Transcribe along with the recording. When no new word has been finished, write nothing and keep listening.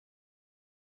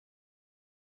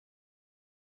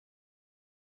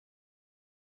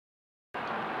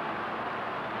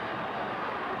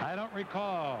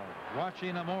recall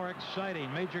watching a more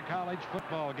exciting major college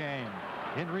football game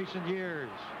in recent years.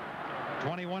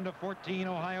 21-14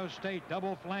 Ohio State,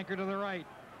 double flanker to the right.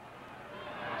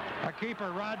 A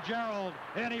keeper, Rod Gerald,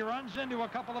 and he runs into a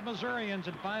couple of Missourians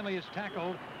and finally is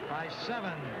tackled by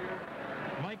 7.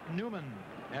 Mike Newman,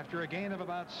 after a gain of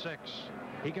about 6.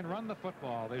 He can run the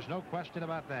football. There's no question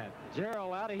about that.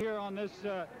 Gerald out of here on this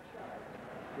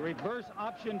reverse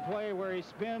option play where he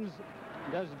spins,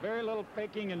 does very little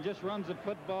faking and just runs the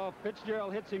football.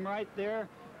 Fitzgerald hits him right there,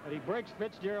 but he breaks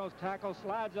Fitzgerald's tackle,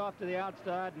 slides off to the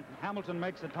outside, and Hamilton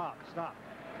makes the stop.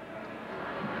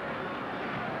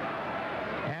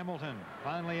 Hamilton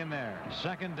finally in there.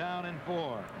 2nd down and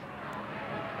 4.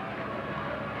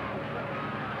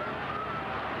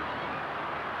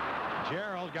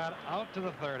 Gerald got out to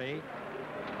the 30,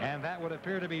 and that would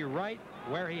appear to be right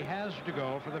where he has to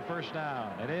go for the first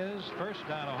down. It is first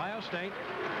down, Ohio State.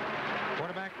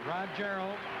 Quarterback Rod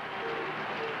Gerald.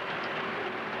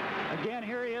 Again,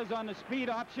 here he is on the speed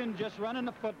option, just running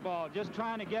the football, just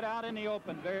trying to get out in the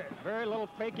open. Very little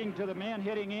faking to the man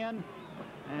hitting in,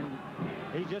 and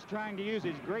he's just trying to use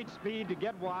his great speed to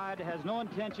get wide. Has no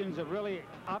intentions of really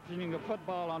optioning the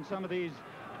football on some of these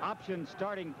option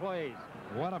starting plays.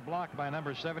 What a block by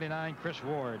number 79, Chris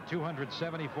Ward,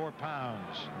 274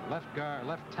 pounds.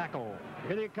 Left tackle.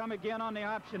 Here they come again on the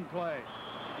option play.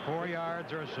 4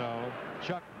 yards or so.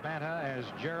 Chuck Banta as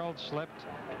Gerald slipped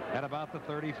at about the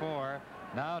 34.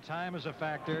 Now time is a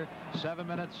factor. 7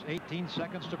 minutes, 18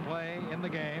 seconds to play in the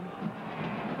game.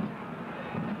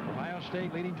 Ohio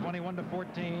State leading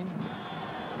 21-14.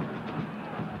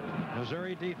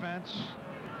 Missouri defense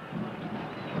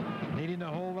needing to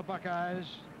hold the Buckeyes.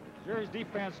 Missouri's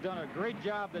defense done a great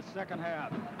job this second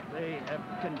half. They have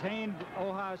contained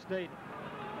Ohio State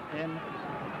in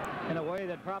a way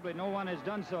that probably no one has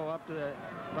done so up to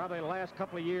probably the last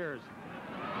couple of years.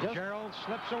 Gerald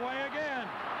slips away again.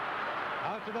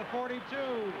 Out to the 42.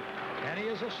 And he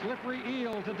is a slippery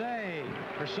eel today.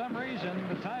 For some reason,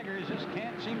 the Tigers just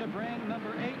can't seem to bring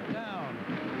number 8 down.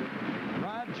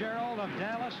 Rod Gerald of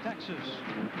Dallas, Texas.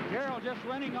 Gerald just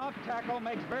running off tackle,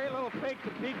 makes very little fake to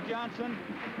Pete Johnson.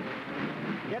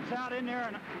 Gets out in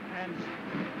there and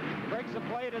breaks the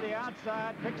play to the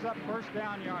outside, picks up first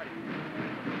down yardage.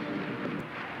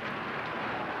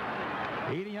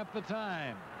 Eating up the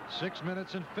time. 6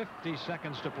 minutes and 50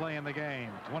 seconds to play in the game.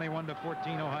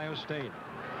 21-14 Ohio State.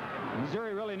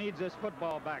 Missouri really needs this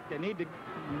football back. They need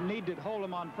to hold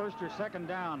them on first or second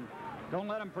down. Don't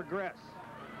let them progress.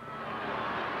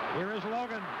 Here is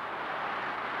Logan.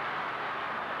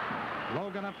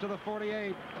 Logan up to the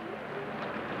 48.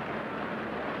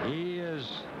 He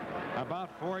is about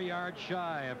 4 yards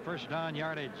shy of first down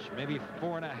yardage, maybe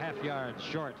 4.5 yards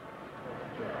short.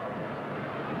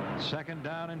 2nd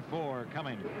down and 4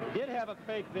 coming. He did have a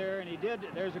fake there, and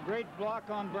there's a great block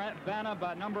on Vanna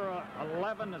by number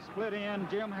 11, the split end,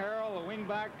 Jim Harrell, the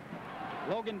wingback.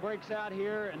 Logan breaks out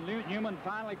here, and Newman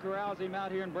finally corrals him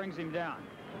out here and brings him down.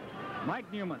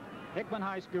 Mike Newman, Hickman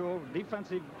High School,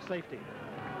 defensive safety.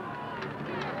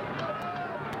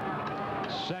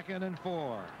 2nd and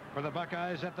 4 for the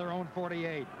Buckeyes at their own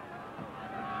 48.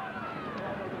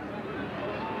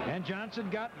 And Johnson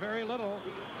got very little.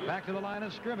 Back to the line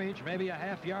of scrimmage, maybe a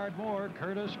half yard more.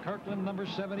 Curtis Kirkland, number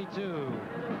 72,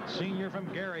 senior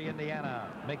from Gary, Indiana,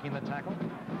 making the tackle.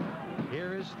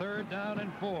 Here is 3rd down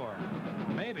and 4.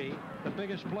 Maybe the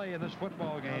biggest play in this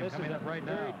football game coming up right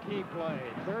now. Very key play.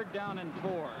 3rd down and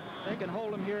 4. They can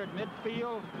hold them here at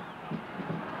midfield.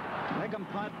 Make them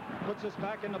punt. Puts us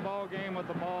back in the ball game with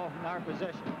the ball in our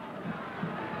possession.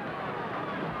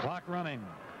 Clock running.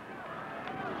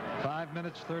 5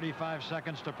 minutes, 35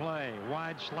 seconds to play.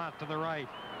 Wide slot to the right.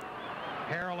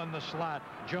 Harrell in the slot.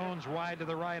 Jones wide to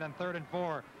the right on 3rd and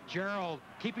 4. Gerald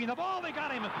keeping the ball. They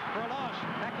got him for a loss.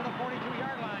 Back to the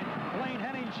 42-yard line. Dwayne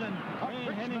Henningsen of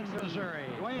Richmond, Missouri.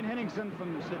 Dwayne Henningsen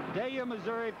from Sedalia,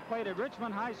 Missouri, played at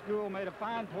Richmond High School, made a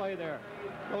fine play there.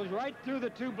 Goes right through the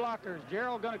 2 blockers.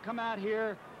 Gerald going to come out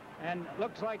here and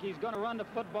looks like he's going to run the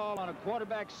football on a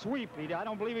quarterback sweep. I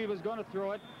don't believe he was going to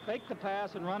throw it. Fake the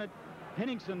pass and run it.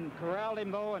 Henningsen corralled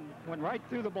him, though, and went right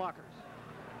through the blockers.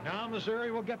 Now Missouri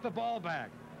will get the ball back.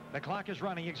 The clock is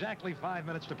running. Exactly 5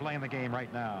 minutes to play in the game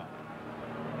right now.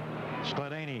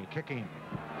 Skladany kicking.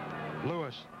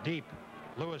 Lewis deep.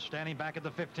 Lewis standing back at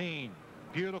the 15.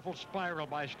 Beautiful spiral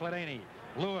by Skladany.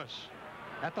 Lewis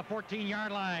at the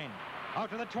 14-yard line. Out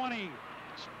to the 20.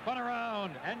 Spun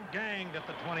around and ganged at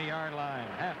the 20-yard line.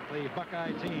 Half the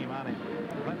Buckeye team on him.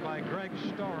 Led by Greg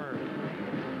Storer.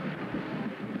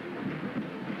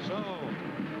 So,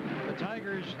 the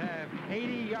Tigers have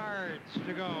 80 yards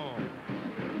to go.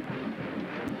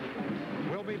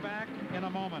 We'll be back in a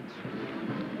moment.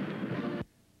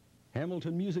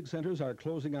 Hamilton Music Centers are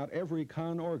closing out every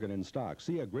Kahn organ in stock.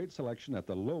 See a great selection at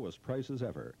the lowest prices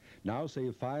ever. Now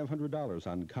save $500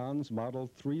 on Kahn's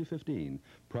Model 315,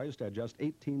 priced at just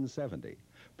 $1870.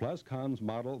 Plus Kahn's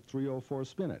Model 304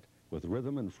 Spinet, with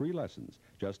rhythm and free lessons,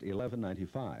 just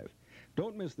 $11.95.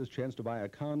 Don't miss this chance to buy a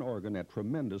Kahn organ at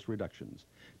tremendous reductions.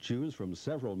 Choose from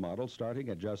several models starting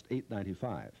at just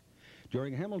 $8.95.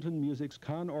 During Hamilton Music's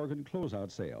Kahn organ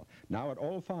closeout sale, now at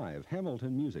all 5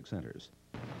 Hamilton Music Centers.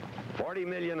 40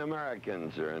 million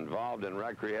Americans are involved in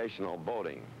recreational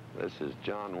boating. This is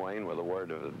John Wayne with a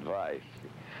word of advice.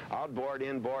 Outboard,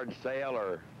 inboard, sail,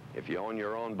 or if you own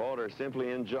your own boat, or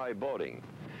simply enjoy boating,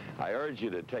 I urge you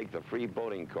to take the free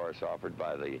boating course offered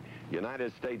by the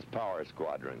United States Power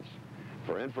Squadrons.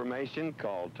 For information,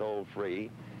 call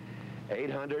toll-free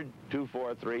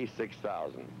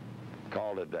 800-243-6000.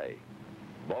 Call today.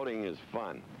 Boating is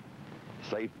fun.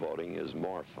 Safe boating is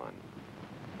more fun.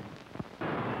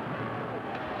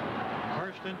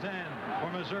 First and 10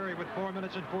 for Missouri with 4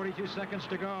 minutes and 42 seconds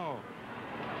to go.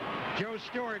 Joe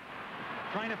Stewart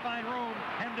trying to find room,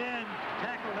 hemmed in,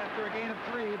 tackled after a gain of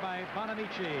 3 by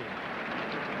Bonamici.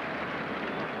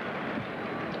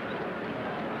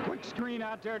 Quick screen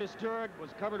out there to Stewart,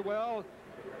 was covered well.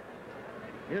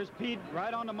 Here's Pete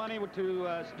right on the money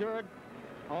to Stewart.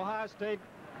 Ohio State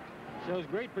shows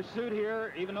great pursuit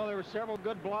here. Even though there were several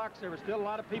good blocks, there were still a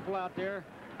lot of people out there.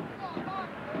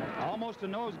 Almost a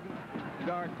nose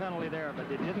guard penalty there, but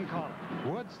they didn't call it.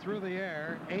 Woods through the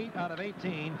air, 8 out of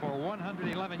 18 for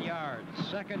 111 yards.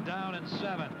 Second down and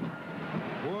 7.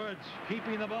 Woods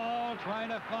keeping the ball, trying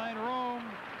to find room,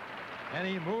 and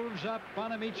he moves up.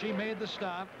 Bonamici made the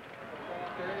stop.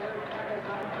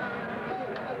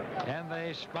 And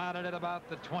they spotted it about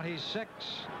the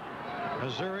 26.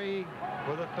 Missouri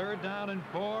with a 3rd down and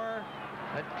 4.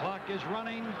 That clock is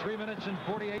running. 3 minutes and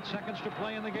 48 seconds to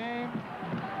play in the game.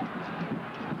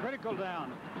 Critical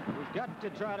down. We've got to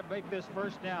try to make this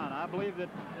first down. I believe that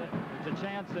there's a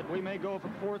chance that we may go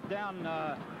for 4th down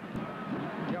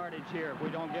yardage here if we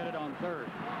don't get it on 3rd.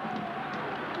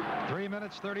 3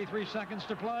 minutes, 33 seconds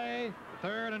to play.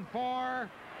 3rd and 4.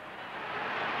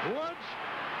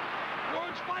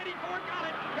 Woods fighting for it. Got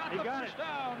it. Got the first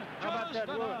down. How about that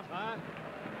Woods, huh?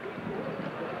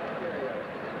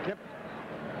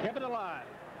 Kept it alive.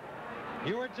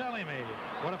 You were telling me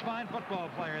what a fine football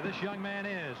player this young man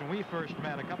is when we first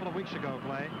met a couple of weeks ago,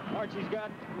 Clay. Archie's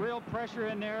got real pressure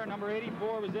in there. Number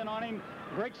 84 was in on him.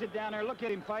 Breaks it down there. Look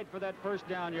at him fight for that 1st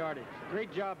down yardage.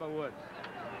 Great job by Woods.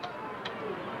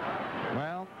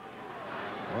 Well,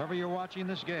 wherever you're watching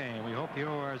this game, we hope you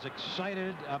are as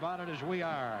excited about it as we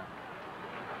are.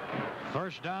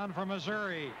 First down for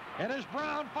Missouri. It is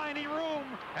Brown finding room,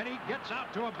 and he gets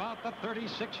out to about the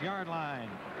 36-yard line.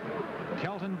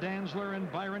 Kelton Dantzler and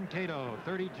Byron Cato,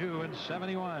 32 and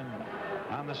 71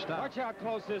 on the stop. Watch how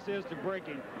close this is to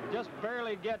breaking. Just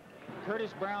barely get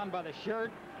Curtis Brown by the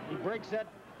shirt. He breaks that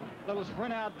little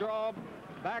sprint out draw,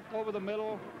 back over the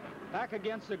middle, back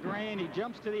against the grain. He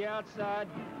jumps to the outside,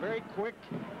 very quick.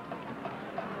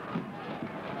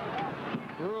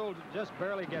 Rule just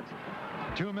barely gets it.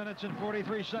 2 minutes and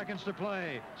 43 seconds to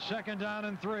play. 2nd down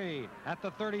and 3 at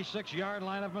the 36-yard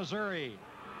line of Missouri.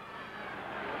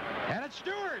 And it's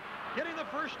Stewart getting the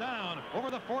first down over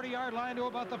the 40-yard line to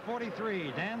about the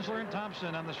 43. Dantzler and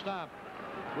Thompson on the stop.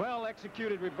 Well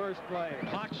executed reverse play.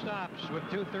 Clock stops with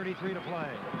 2:33 to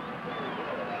play.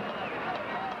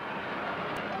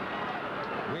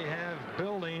 We have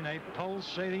building a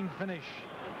pulsating finish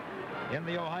in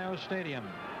the Ohio Stadium.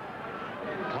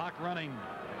 Clock running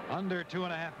under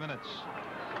 2.5 minutes.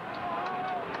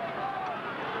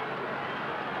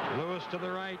 Lewis to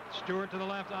the right, Stewart to the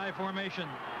left, I formation.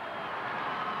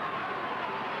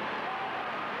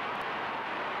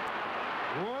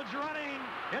 Woods running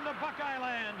into Buckeye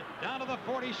land, down to the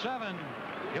 47.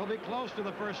 He'll be close to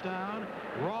the first down.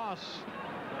 Ross,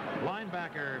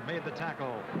 linebacker, made the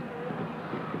tackle.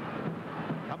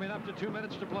 Coming up to 2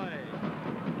 minutes to play.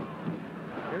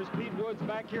 Here's Pete Woods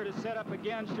back here to set up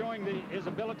again, showing his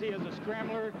ability as a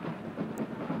scrambler.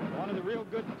 One of the real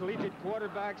good collegiate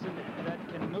quarterbacks that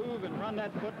can move and run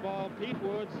that football. Pete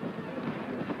Woods,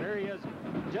 there he is,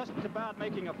 just about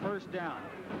making a first down.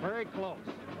 Very close.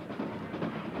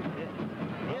 It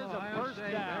is a first down.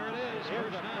 There it is.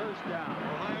 First down.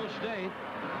 Ohio State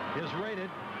is rated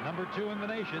number 2 in the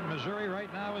nation. Missouri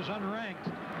right now is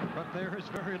unranked, but there is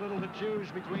very little to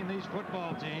choose between these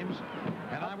football teams.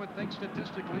 And I would think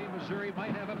statistically Missouri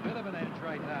might have a bit of an edge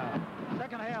right now.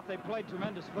 Second half, they played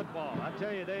tremendous football. I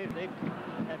tell you, they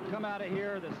had come out of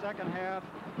here the second half.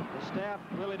 The staff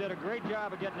really did a great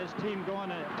job of getting this team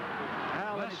going.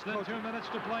 Hal and Less his than coach. 2 minutes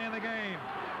to play in the game.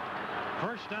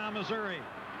 First down, Missouri.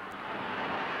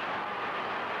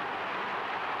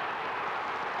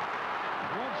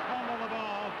 Woods fumbled the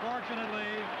ball.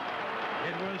 Fortunately,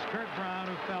 it was Kurt Brown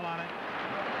who fell on it.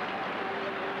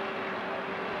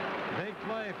 Big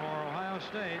play for Ohio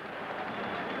State.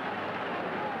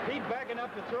 He's backing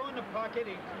up to throw in the pocket.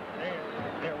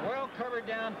 They're well covered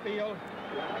downfield.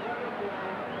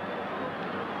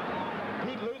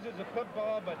 He loses the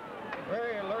football, but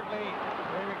very alertly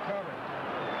they recover.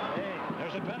 Hey,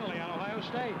 there's a penalty on Ohio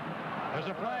State. There's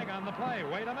a flag on the play.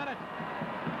 Wait a minute.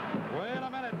 Wait a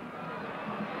minute.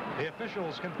 The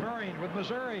officials conferring with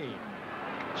Missouri.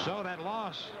 So that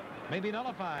loss may be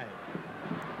nullified.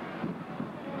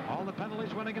 All the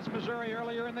penalties went against Missouri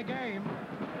earlier in the game.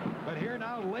 But here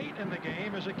now late in the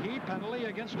game is a key penalty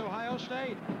against Ohio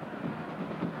State.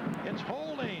 It's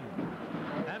holding.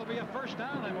 That'll be a first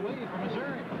down, I believe, for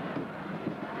Missouri.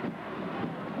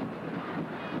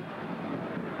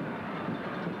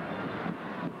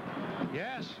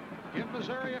 Yes, give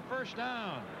Missouri a first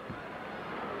down.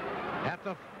 At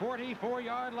the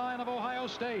 44-yard line of Ohio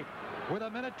State with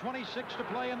 1:26 to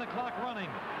play and the clock running.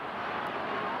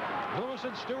 Lewis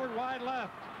and Stewart wide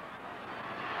left.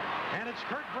 And it's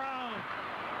Kurt Brown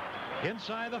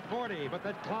inside the 40, but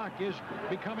that clock is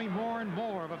becoming more and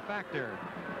more of a factor.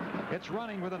 It's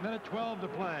running with 1:12 to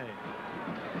play.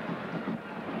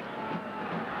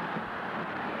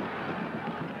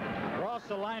 Ross,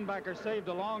 the linebacker, saved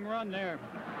a long run there.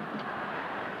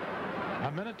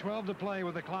 1:12 to play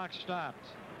with the clock stopped.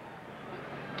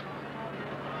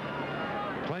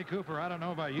 Clay Cooper, I don't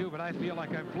know about you, but I feel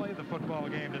like I've played the football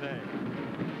game today.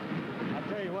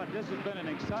 I'll tell you what, this has been an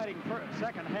exciting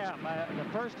second half.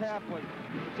 The first half was,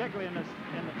 particularly in the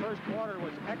first quarter,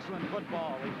 was excellent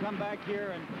football. We've come back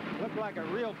here and looked like a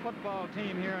real football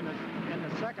team here in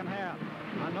the second half.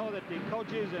 I know that the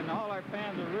coaches and all our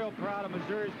fans are real proud of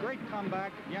Missouri's great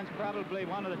comeback against probably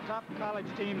one of the top college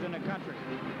teams in the country.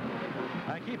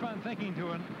 I keep on thinking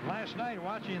to it last night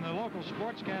watching the local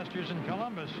sportscasters in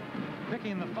Columbus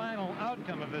picking the final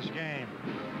outcome of this game.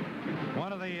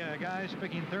 One of the guys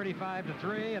picking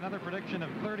 35-3, another prediction of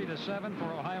 30-7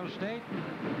 for Ohio State.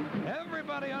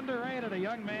 Everybody underrated a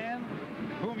young man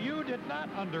whom you did not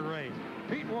underrate,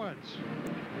 Pete Woods.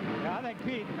 Yeah, I think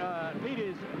Pete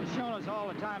has shown us all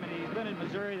the time, and he's been in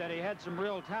Missouri, that he had some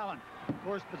real talent. Of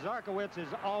course, Pazarkowicz has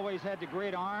always had the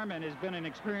great arm and has been an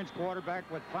experienced quarterback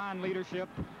with fine leadership.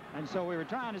 And so we were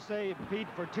trying to save Pete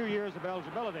for 2 years of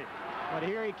eligibility. But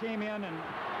here he came in and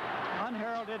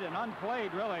unheralded and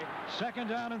unplayed, really. Second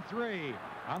down and 3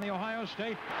 on the Ohio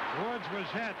State. Woods was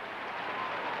hit.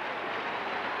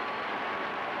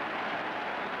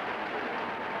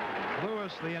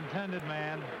 Lewis, the intended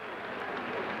man.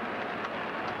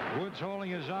 Woods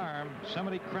holding his arm.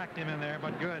 Somebody cracked him in there,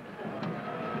 but good.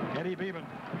 Eddie Beeman.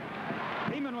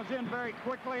 Beeman was in very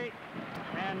quickly,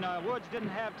 and Woods didn't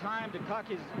have time to cock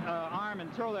his arm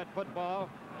and throw that football.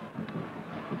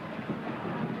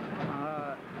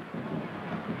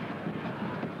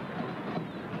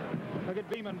 Look at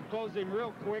Beeman, closed him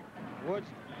real quick. Woods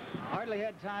hardly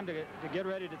had time to get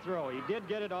ready to throw. He did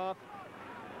get it off.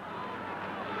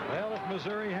 Well, if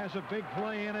Missouri has a big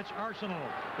play in its arsenal,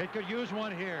 it could use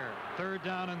one here. Third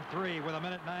down and 3 with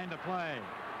 1:09 to play.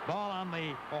 Ball on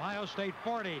the Ohio State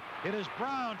 40. It is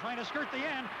Brown trying to skirt the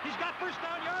end. He's got first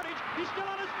down yardage. He's still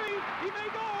on his feet. He may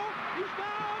go. He's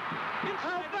down.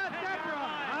 How about that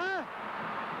run, huh?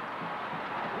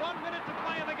 1 minute to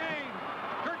play in the game.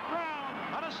 Kurt Brown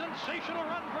on a sensational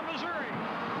run for Missouri.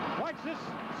 Watch this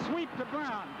sweep to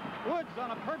Brown. Woods on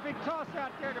a perfect toss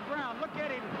out there to Brown. Look at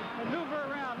him maneuver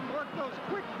around and work those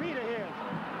quick feet of his.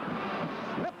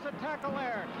 Slips a tackle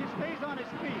there. He stays on his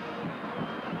feet.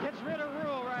 Gets rid of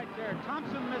Rule right there.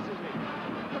 Thompson misses him.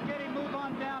 Look at him move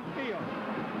on downfield.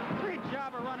 Great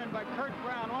job of running by Kurt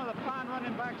Brown, one of the fine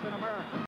running backs in America.